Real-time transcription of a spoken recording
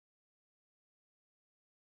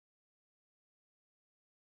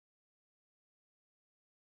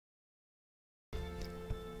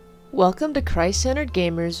Welcome to Christ-Centered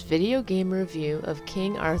Gamer's video game review of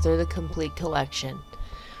King Arthur the Complete Collection.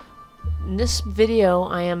 In this video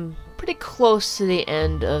I am pretty close to the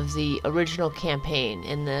end of the original campaign,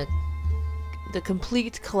 and the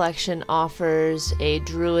complete collection offers a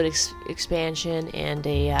Druid expansion and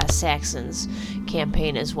a Saxons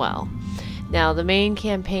campaign as well. Now the main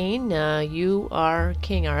campaign, you are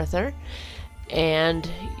King Arthur and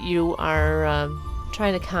you are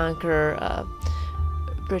trying to conquer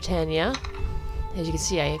Britannia. As you can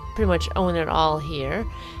see, I pretty much own it all here,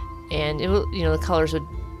 and it will, the colors would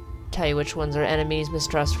tell you which ones are enemies,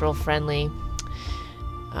 mistrustful, friendly.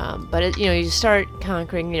 But you start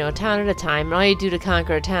conquering, a town at a time. And all you do to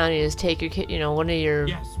conquer a town is take your, one of your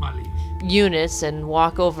units and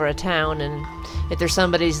walk over a town. And if there's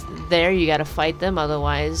somebody's there, you got to fight them.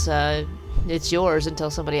 Otherwise, it's yours until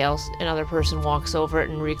another person walks over it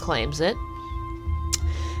and reclaims it.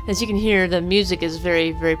 As you can hear, the music is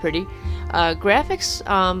very, very pretty. Graphics,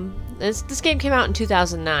 this game came out in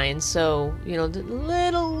 2009, so,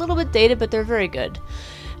 little bit dated, but they're very good.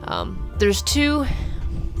 There's two,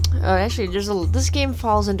 actually, this game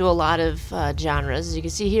falls into a lot of genres. As you can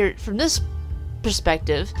see here, from this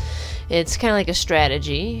perspective, it's kind of like a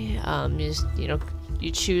strategy.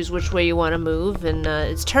 You choose which way you want to move, and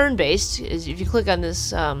it's turn-based. If you click on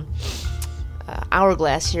this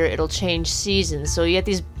hourglass here, it'll change seasons. So you get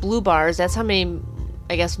these blue bars. That's how many,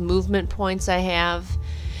 I guess, movement points I have.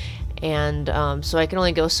 And so I can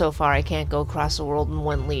only go so far. I can't go across the world in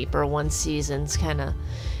one leap or one season. It's kind of...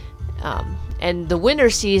 and the winter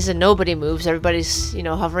season, nobody moves. Everybody's,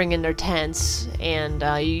 hovering in their tents. And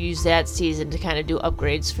you use that season to kind of do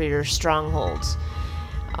upgrades for your strongholds.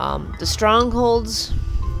 The strongholds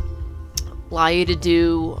allow you to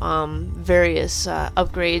do various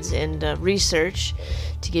upgrades and research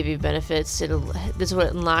to give you benefits. This is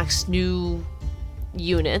what unlocks new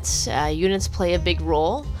units. Units play a big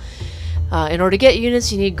role. In order to get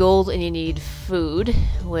units, you need gold and you need food,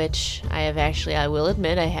 which I will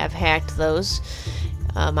admit, I have hacked those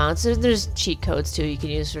amounts. There's cheat codes too you can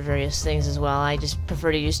use for various things as well. I just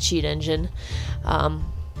prefer to use Cheat Engine.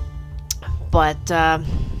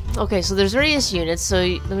 Okay, so there's various units, so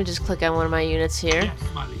let me just click on one of my units here.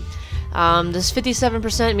 This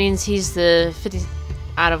 57% means he's the 50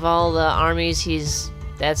 out of all the armies,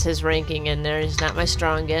 that's his ranking in there. He's not my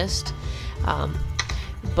strongest.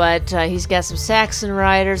 But he's got some Saxon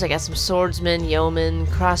riders, I got some swordsmen, yeomen,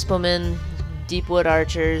 crossbowmen, deepwood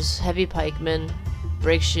archers, heavy pikemen,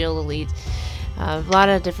 break shield elite. A lot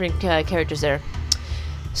of different characters there.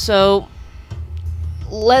 So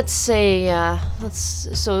let's say,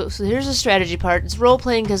 so here's the strategy part. It's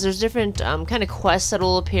role-playing because there's different kind of quests that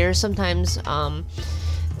will appear. Sometimes there'll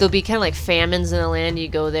be kind of like famines in the land. You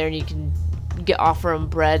go there and you can offer them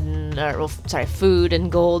bread and, food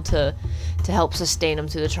and gold to help sustain them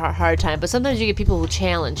through the hard time. But sometimes you get people who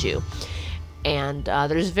challenge you. And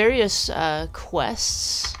there's various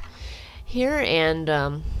quests here, and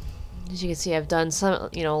as you can see, I've done some,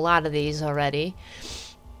 a lot of these already.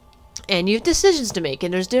 And you have decisions to make,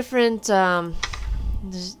 and there's different,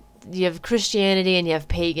 you have Christianity and you have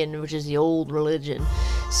pagan, which is the old religion.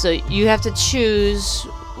 So you have to choose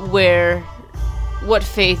what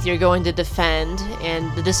faith you're going to defend,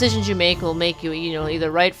 and the decisions you make will make you,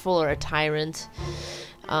 either rightful or a tyrant.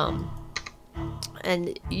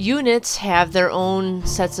 And units have their own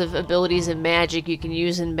sets of abilities and magic you can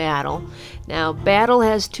use in battle. Now, battle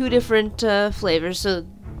has two different flavors, so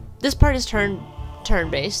this part is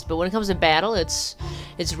turn-based, but when it comes to battle, it's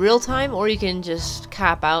real-time, or you can just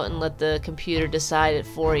cop out and let the computer decide it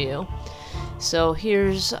for you. So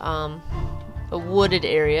here's a wooded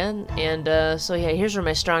area, and so yeah, here's where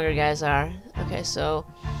my stronger guys are. Okay, so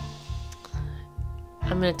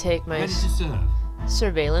I'm gonna take my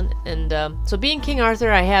surveillant, and so being King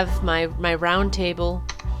Arthur, I have my round table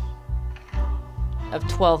of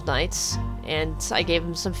 12 knights, and I gave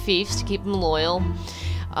them some fiefs to keep them loyal.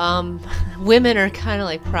 Women are kind of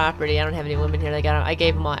like property. I don't have any women here.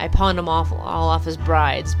 I pawned them all off as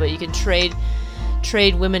brides, but you can trade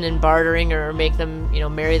women in bartering, or make them,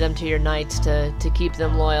 marry them to your knights to keep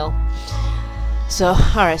them loyal. So,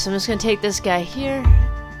 alright, so I'm just gonna take this guy here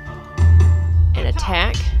and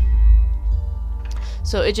attack.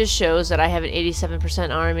 So it just shows that I have an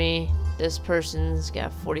 87% army. This person's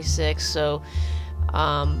got 46, so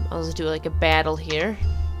I'll just do like a battle here.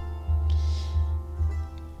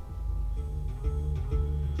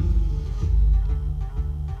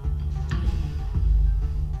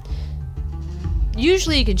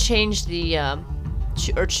 Usually you can change the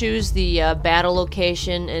choose the battle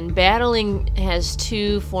location, and battling has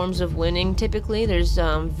two forms of winning typically. There's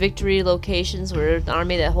victory locations where the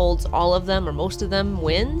army that holds all of them or most of them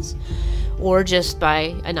wins, or just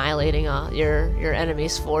by annihilating your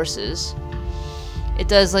enemy's forces. It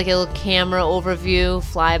does like a little camera overview,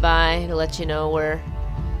 flyby, to let you know where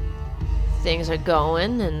things are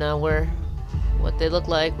going and what they look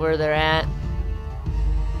like, where they're at.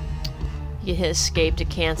 You hit escape to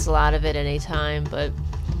cancel out of it any time, but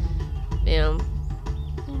you know,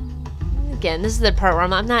 again, this is the part where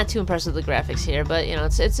I'm not too impressed with the graphics here, but you know,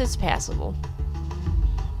 it's passable.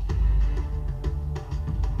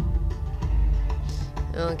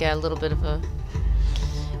 Oh, got a little bit of a.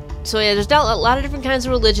 So yeah, there's a lot of different kinds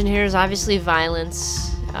of religion here. There's obviously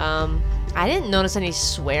violence. I didn't notice any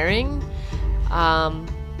swearing.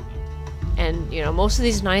 And, you know, most of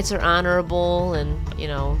these knights are honorable, and, you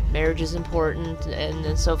know, marriage is important,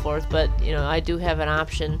 and so forth, but, you know, I do have an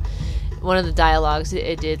option. One of the dialogues,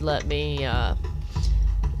 it did let me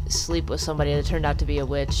sleep with somebody that turned out to be a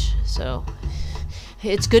witch, so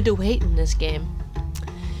it's good to wait in this game.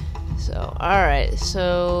 So, alright,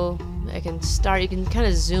 so I can start, you can kind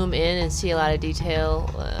of zoom in and see a lot of detail.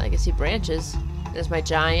 I can see branches. There's my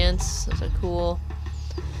giants, those are cool.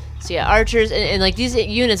 So yeah, archers, and like these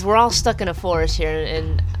units, we're all stuck in a forest here,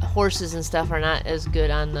 and horses and stuff are not as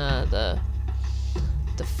good on the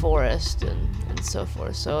forest and so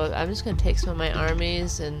forth. So I'm just going to take some of my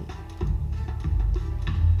armies and...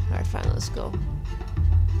 Alright, fine, let's go.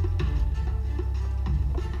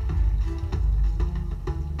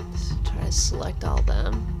 Let's try to select all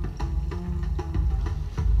them.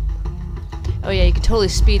 Oh yeah, you can totally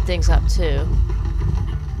speed things up too.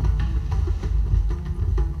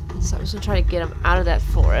 So I'm just gonna try to get them out of that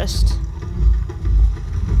forest.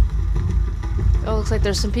 Oh, looks like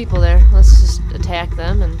there's some people there. Let's just attack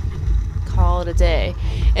them and call it a day.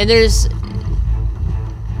 And there's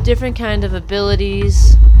different kind of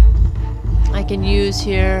abilities I can use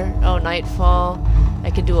here. Oh, nightfall.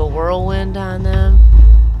 I can do a whirlwind on them.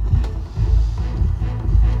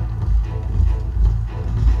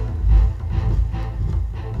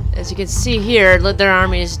 As you can see here, their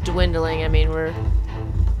army is dwindling. I mean, we're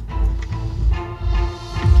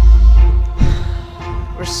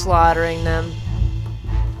slaughtering them.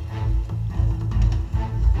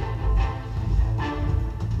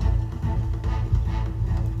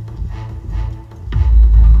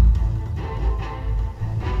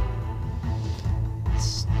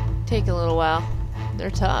 It's taking a little while.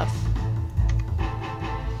 They're tough.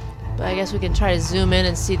 But I guess we can try to zoom in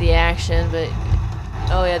and see the action, but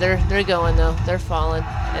oh yeah, they're going though. They're falling.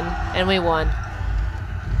 And we won.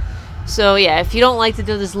 So yeah, if you don't like to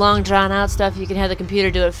do this long drawn out stuff, you can have the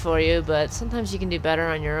computer do it for you, but sometimes you can do better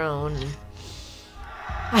on your own. And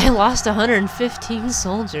I lost 115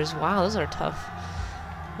 soldiers. Wow, those are tough.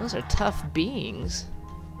 Those are tough beings.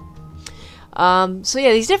 So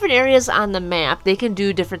yeah, these different areas on the map, they can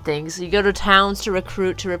do different things. You go to towns to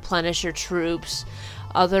recruit, to replenish your troops.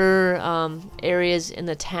 Other areas in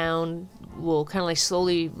the town will kind of like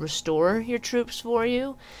slowly restore your troops for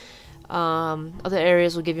you. Other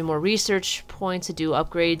areas will give you more research points to do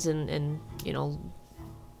upgrades and you know,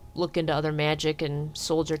 look into other magic and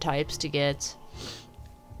soldier types to get.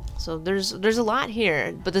 So there's a lot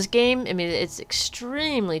here, but this game, I mean, it's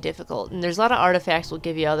extremely difficult, and there's a lot of artifacts will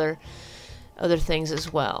give you other things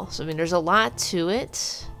as well. So I mean, there's a lot to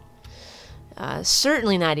it.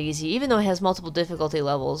 Certainly not easy, even though it has multiple difficulty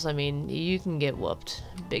levels. I mean, you can get whooped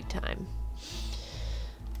big time.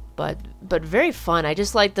 But very fun. I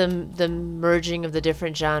just like the merging of the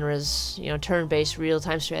different genres, you know, turn-based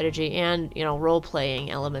real-time strategy and, you know,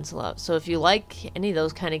 role-playing elements a lot. So if you like any of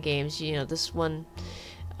those kind of games, you know, this one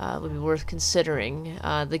would be worth considering.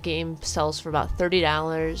 The game sells for about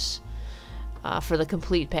 $30 for the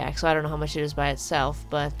complete pack, so I don't know how much it is by itself,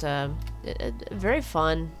 but very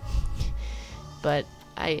fun. But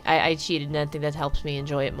I cheated, and I think that helps me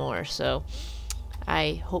enjoy it more. So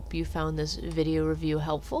I hope you found this video review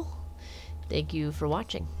helpful. Thank you for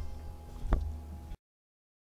watching.